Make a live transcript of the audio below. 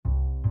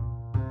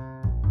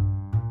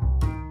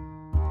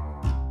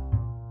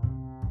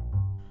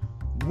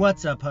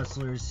What's up,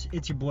 hustlers?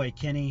 It's your boy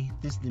Kenny.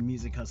 This is the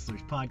Music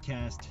Hustlers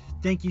podcast.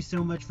 Thank you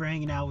so much for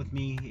hanging out with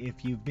me.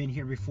 If you've been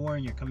here before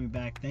and you're coming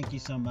back, thank you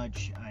so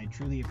much. I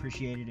truly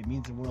appreciate it. It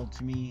means the world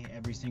to me,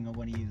 every single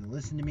one of you that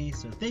listen to me,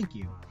 so thank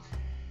you.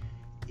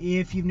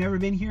 If you've never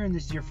been here and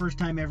this is your first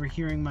time ever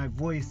hearing my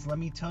voice, let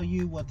me tell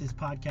you what this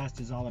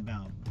podcast is all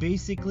about.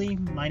 Basically,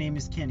 my name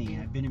is Kenny.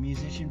 I've been a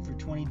musician for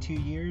 22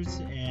 years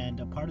and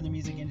a part of the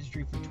music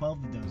industry for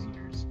 12 of those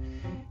years.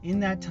 In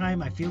that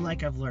time, I feel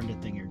like I've learned a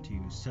thing or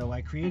two. So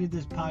I created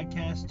this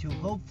podcast to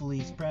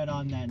hopefully spread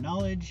on that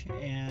knowledge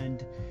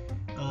and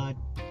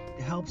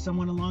help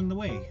someone along the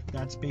way.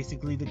 That's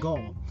basically the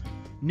goal.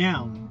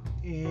 Now,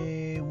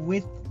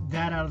 with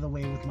that out of the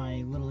way, with my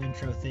little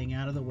intro thing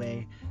out of the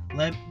way,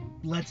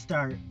 let's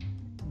start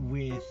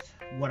with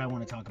what I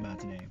want to talk about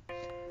today.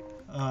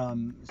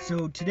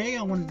 So today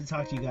I wanted to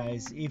talk to you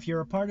guys. If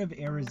you're a part of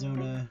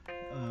Arizona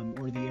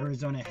or the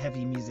Arizona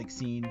heavy music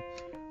scene,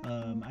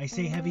 I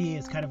say heavy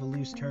is kind of a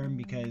loose term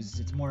because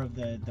it's more of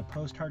the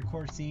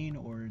post-hardcore scene,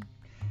 or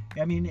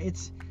I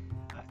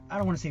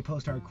don't want to say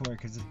post-hardcore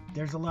because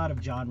there's a lot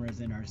of genres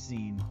in our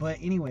scene. But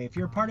anyway, if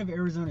you're a part of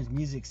Arizona's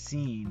music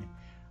scene,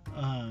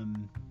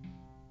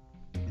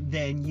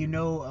 then you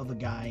know of a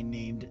guy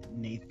named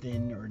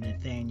Nathan or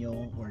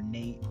Nathaniel or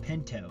Nate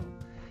Pinto.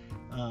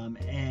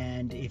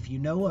 And if you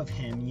know of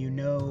him, you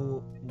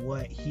know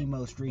what he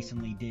most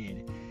recently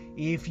did.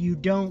 If you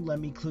don't, let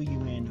me clue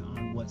you in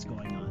on what's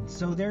going on.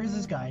 So there's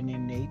this guy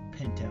named Nate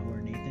Pinto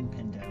or Nathan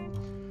Pinto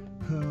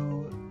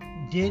who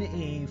did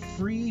a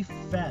free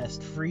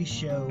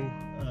show,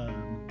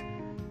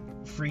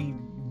 free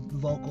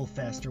local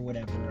fest or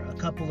whatever a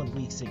couple of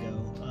weeks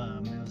ago.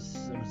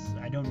 It was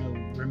I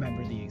don't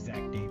remember the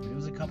exact date, but it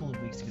was a couple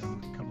of weeks ago,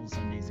 a couple of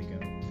Sundays ago.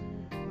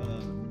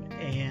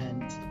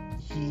 And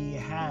he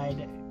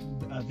had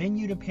a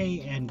venue to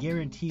pay and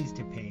guarantees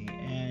to pay,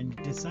 and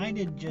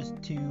decided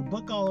just to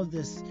book all of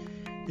this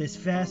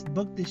fest,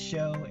 book this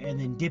show, and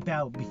then dip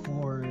out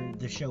before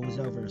the show was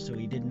over so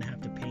he didn't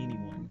have to pay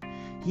anyone.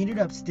 He ended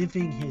up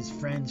stiffing his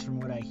friends, from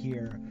what I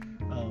hear,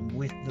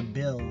 with the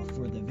bill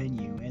for the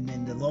venue, and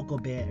then the local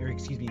band,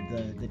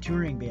 the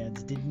touring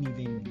bands didn't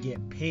even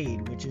get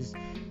paid, which is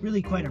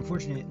really quite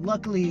unfortunate.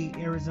 Luckily,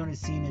 Arizona's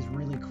scene is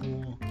really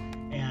cool,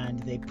 and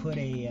they put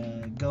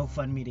a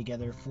GoFundMe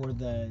together for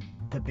the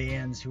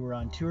bands who were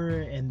on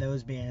tour, and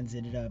those bands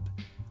ended up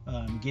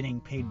getting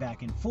paid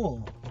back in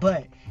full.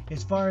 But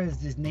as far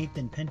as this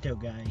Nathan Pinto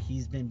guy,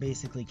 he's been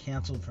basically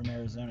canceled from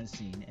Arizona's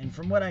scene, and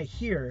from what I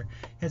hear,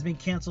 has been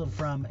canceled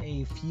from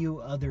a few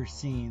other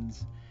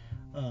scenes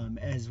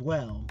as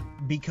well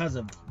because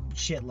of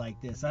shit like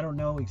this. I don't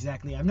know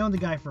exactly. I've known the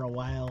guy for a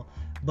while,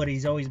 but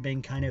he's always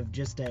been kind of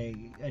just a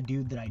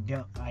dude that I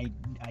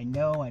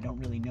don't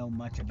really know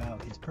much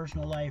about his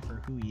personal life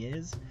or who he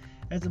is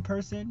as a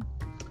person.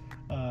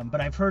 But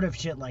I've heard of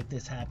shit like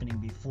this happening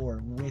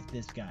before with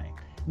this guy.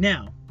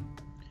 Now,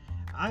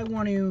 I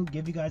want to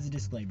give you guys a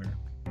disclaimer.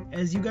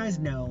 As you guys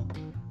know,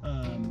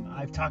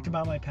 I've talked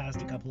about my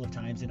past a couple of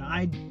times, and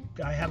I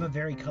have a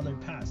very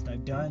colored past.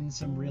 I've done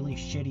some really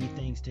shitty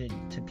things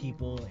to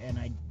people, and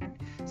I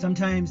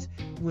sometimes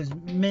was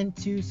meant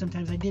to,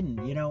 sometimes I didn't.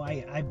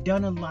 I've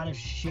done a lot of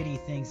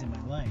shitty things in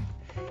my life,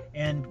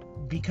 and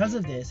because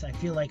of this, I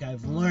feel like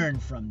I've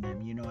learned from them.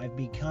 I've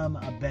become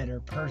a better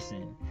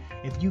person.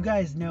 If you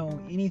guys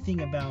know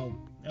anything about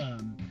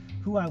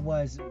who I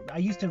was, I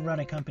used to run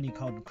a company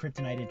called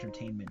Kryptonite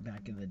Entertainment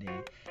back in the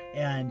day,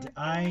 and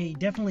I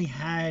definitely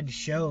had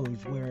shows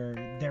where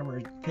there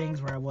were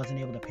things where I wasn't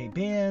able to pay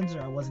bands,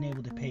 or I wasn't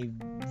able to pay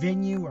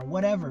venue or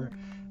whatever.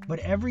 But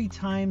every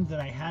time that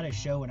I had a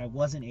show and I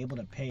wasn't able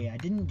to pay, I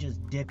didn't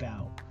just dip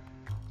out.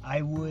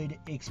 I would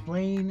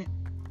explain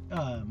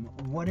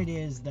what it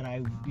is that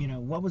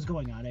what was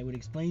going on. I would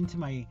explain to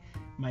my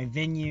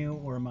venue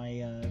or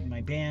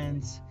my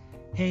bands,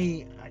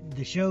 hey,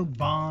 the show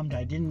bombed,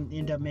 I didn't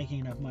end up making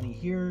enough money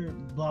here,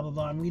 blah blah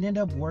blah, and we'd end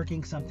up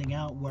working something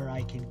out where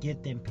I could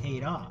get them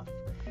paid off.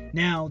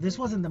 Now, this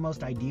wasn't the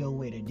most ideal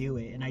way to do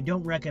it, and I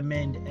don't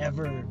recommend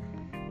ever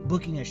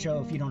booking a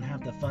show if you don't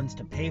have the funds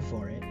to pay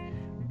for it.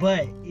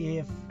 But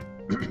if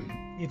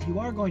you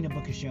are going to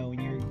book a show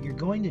and you're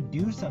going to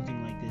do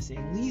something like this,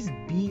 at least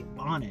be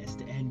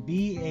honest and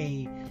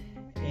be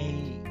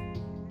a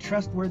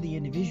trustworthy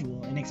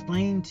individual, and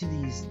explain to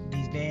these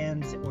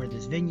bands or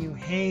this venue,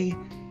 hey,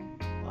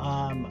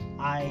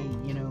 I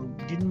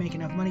didn't make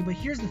enough money, but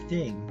here is the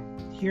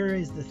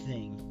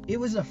thing, it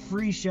was a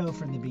free show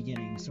from the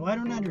beginning, so I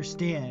don't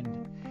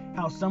understand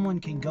how someone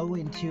can go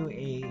into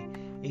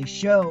a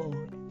show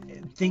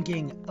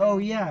thinking, oh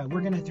yeah,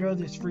 we're gonna throw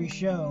this free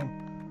show,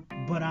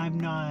 but I'm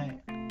not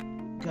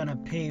gonna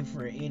pay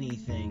for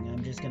anything,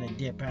 I'm just gonna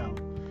dip out.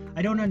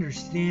 I don't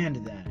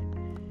understand that.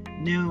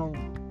 Now,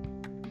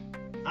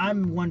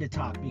 I'm one to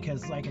talk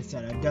because, like I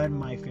said, I've done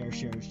my fair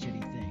share of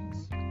shitty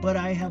things. But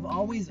I have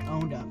always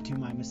owned up to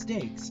my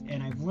mistakes,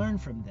 and I've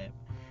learned from them.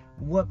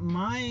 What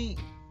my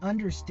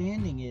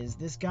understanding is,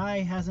 this guy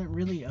hasn't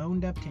really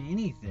owned up to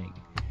anything.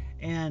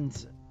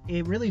 And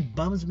it really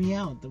bums me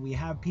out that we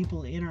have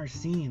people in our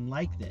scene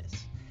like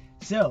this.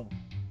 So,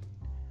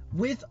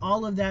 with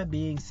all of that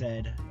being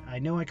said, I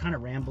know I kind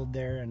of rambled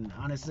there, and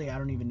honestly, I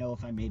don't even know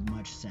if I made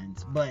much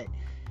sense, but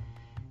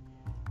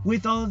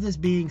with all of this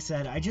being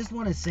said, I just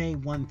want to say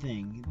one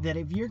thing, that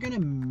if you're going to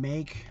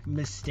make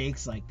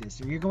mistakes like this,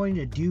 or you're going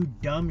to do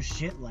dumb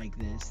shit like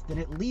this, then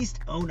at least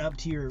own up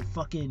to your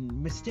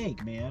fucking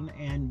mistake, man,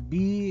 and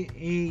be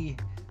a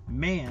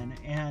man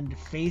and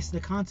face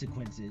the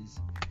consequences.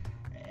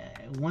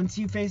 Once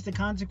you face the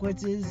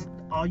consequences,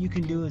 all you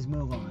can do is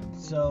move on.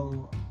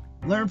 So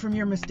learn from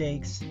your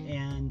mistakes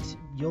and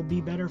you'll be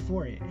better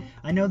for it.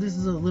 I know this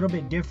is a little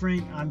bit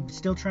different. I'm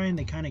still trying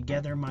to kind of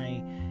gather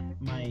my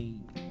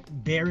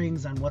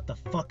bearings on what the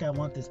fuck I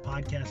want this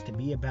podcast to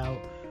be about.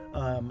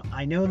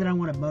 I know that I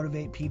want to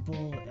motivate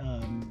people,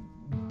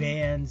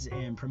 bands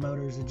and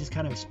promoters, and just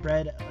kind of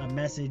spread a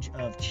message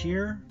of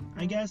cheer,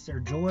 I guess, or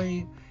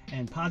joy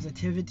and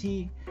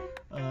positivity.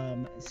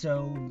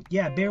 So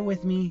yeah, bear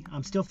with me.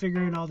 I'm still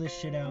figuring all this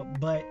shit out,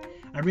 but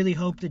I really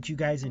hope that you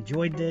guys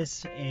enjoyed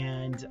this,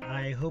 and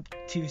I hope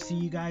to see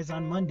you guys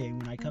on Monday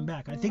when I come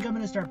back. I think I'm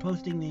going to start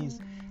posting these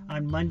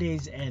on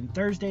Mondays and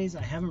Thursdays.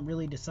 I haven't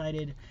really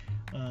decided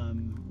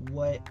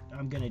what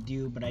I'm going to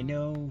do, but I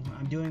know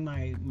I'm doing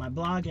my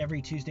blog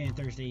every Tuesday and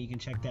Thursday. You can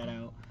check that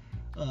out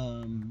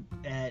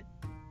at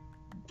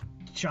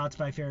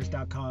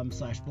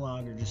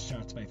shotsbyferris.com/blog, or just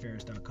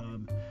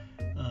shotsbyferris.com.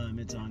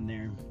 It's on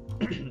there.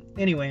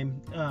 Anyway,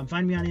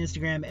 find me on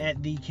Instagram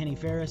at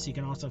 @TheKennyFerris. You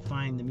can also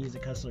find the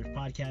Music Hustlers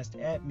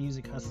podcast at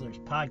Music Hustlers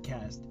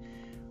Podcast.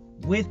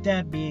 With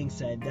that being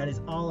said, that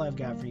is all I've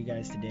got for you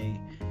guys today.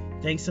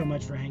 Thanks so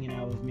much for hanging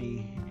out with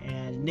me.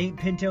 And Nate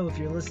Pinto, if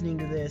you're listening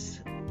to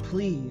this,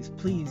 please,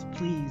 please,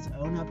 please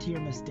own up to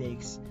your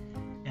mistakes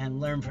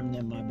and learn from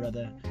them, my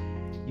brother.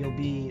 You'll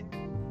be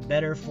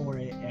better for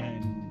it,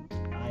 and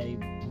I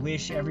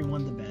wish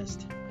everyone the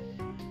best.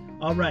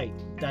 All right,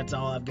 that's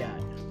all I've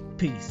got.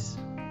 Peace.